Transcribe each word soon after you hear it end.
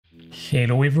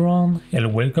Hello everyone,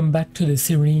 and welcome back to the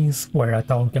series where I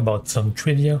talk about some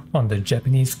trivia on the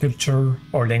Japanese culture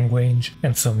or language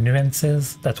and some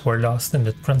nuances that were lost in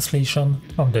the translation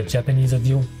of the Japanese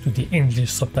audio to the English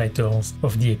subtitles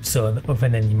of the episode of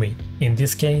an anime, in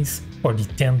this case for the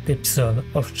 10th episode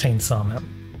of Chainsaw Man.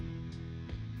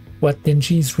 What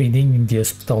Denji is reading in the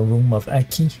hospital room of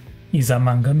Aki is a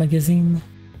manga magazine,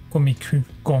 Komiku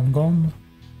Gongon,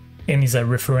 and is a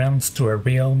reference to a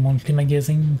real monthly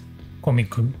magazine,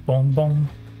 Komiku Bonbon,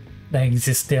 that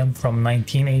existed from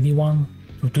 1981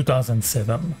 to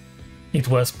 2007. It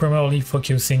was primarily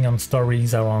focusing on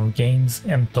stories around games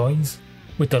and toys,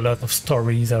 with a lot of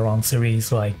stories around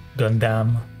series like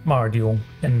Gundam, Mario,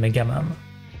 and Mega Man.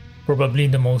 Probably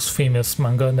the most famous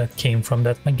manga that came from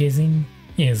that magazine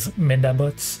is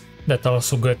Medabots, that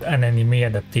also got an anime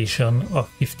adaptation of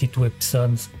 52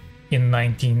 episodes in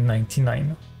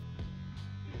 1999.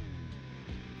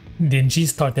 Denji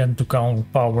started to call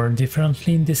power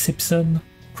differently in this episode,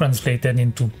 translated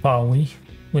into Paui,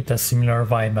 with a similar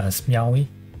vibe as Miaui.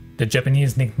 The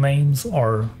Japanese nicknames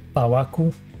are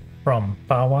Pawaku, from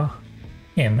Pawa,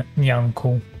 and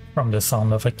Nyanko, from the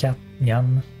sound of a cat,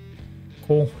 Nyan.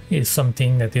 Ko is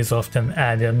something that is often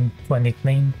added to a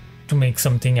nickname to make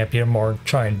something appear more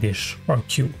childish or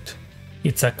cute.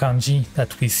 It's a kanji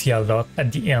that we see a lot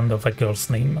at the end of a girl's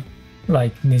name,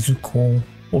 like Nezuko,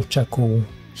 Ochako,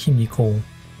 Himiko,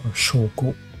 or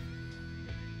Shoko.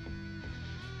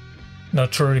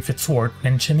 Not sure if it's worth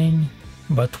mentioning,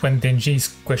 but when Denji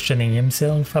is questioning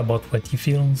himself about what he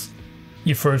feels,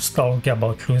 he first talks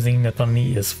about losing not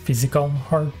only his physical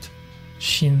heart,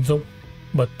 Shinzo,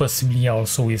 but possibly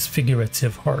also his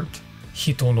figurative heart,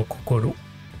 Hito no Kokoro.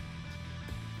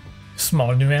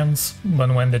 Small nuance,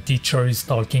 but when the teacher is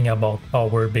talking about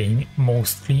power being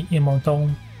mostly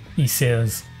immortal, he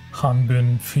says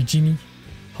Hanbun Fujimi,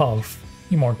 half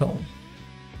immortal.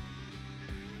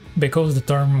 Because the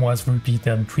term was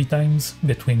repeated 3 times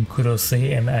between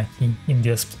Kurose and Aki in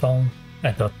the hospital,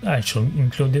 I thought I should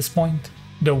include this point.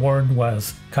 The word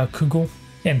was kakugo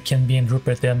and can be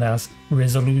interpreted as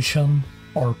resolution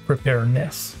or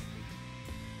preparedness.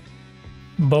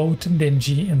 Both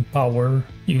Denji and Power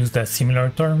used a similar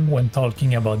term when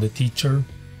talking about the teacher,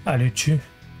 Aluchu.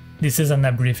 This is an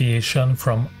abbreviation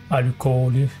from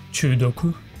Alukolu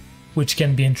Chudoku, which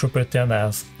can be interpreted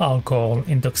as alcohol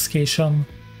intoxication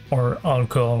or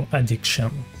alcohol addiction.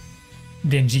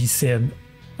 Denji said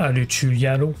Aluchu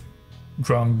Yaro,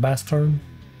 drunk bastard,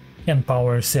 and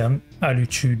Power said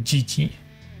Aluchu Jiji,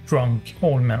 drunk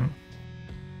old man.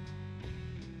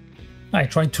 I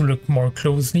tried to look more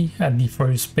closely at the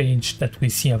first page that we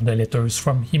see of the letters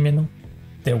from Himeno.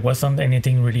 There wasn't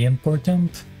anything really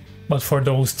important, but for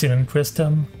those still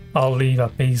interested, I'll leave a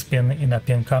paste bin in a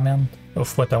pinned comment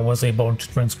of what I was able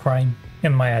to transcribe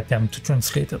in my attempt to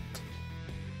translate it.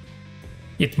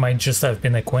 It might just have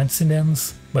been a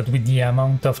coincidence, but with the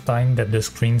amount of time that the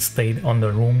screen stayed on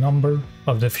the room number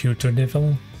of the future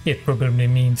devil, it probably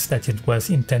means that it was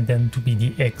intended to be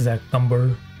the exact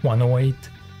number 108,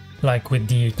 like with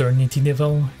the Eternity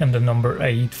Devil and the number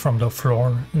 8 from the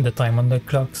floor and the time on the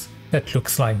clocks that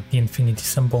looks like the infinity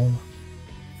symbol.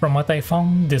 From what I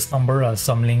found, this number has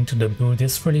some link to the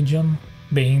Buddhist religion,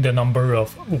 being the number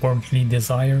of worldly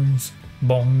desires,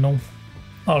 Bonno,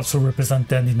 also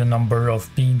represented in the number of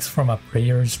beads from a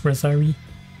prayer's rosary,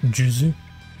 Juzu,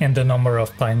 and the number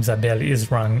of times a bell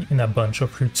is rung in a bunch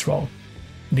of rituals.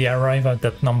 They arrive at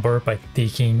that number by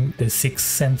taking the 6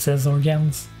 senses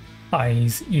organs,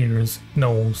 eyes, ears,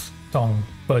 nose, tongue,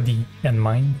 body, and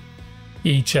mind,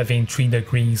 each having 3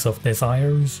 degrees of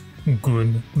desires,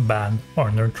 good, bad,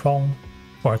 or neutral,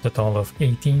 for a total of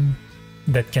 18,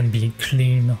 that can be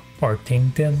clean or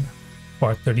tainted,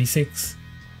 for 36,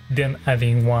 then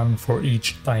having 1 for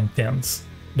each time tense,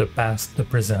 the past, the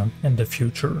present, and the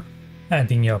future,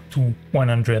 adding up to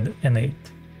 108.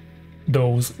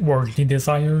 Those worldly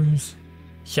desires,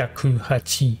 Hyaku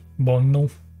Hachi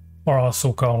Bonno, are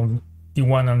also called the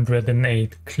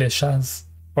 108 kleshas,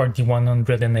 or the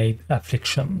 108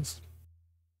 afflictions.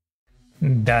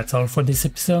 That's all for this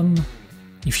episode.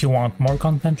 If you want more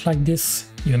content like this,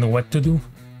 you know what to do.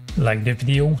 Like the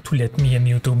video to let me and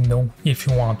YouTube know if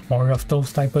you want more of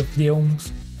those type of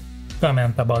videos.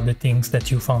 Comment about the things that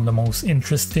you found the most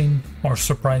interesting or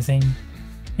surprising.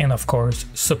 And of course,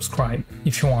 subscribe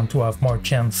if you want to have more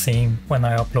chance seeing when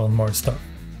I upload more stuff.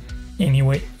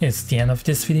 Anyway, it's the end of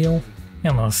this video,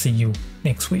 and I'll see you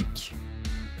next week.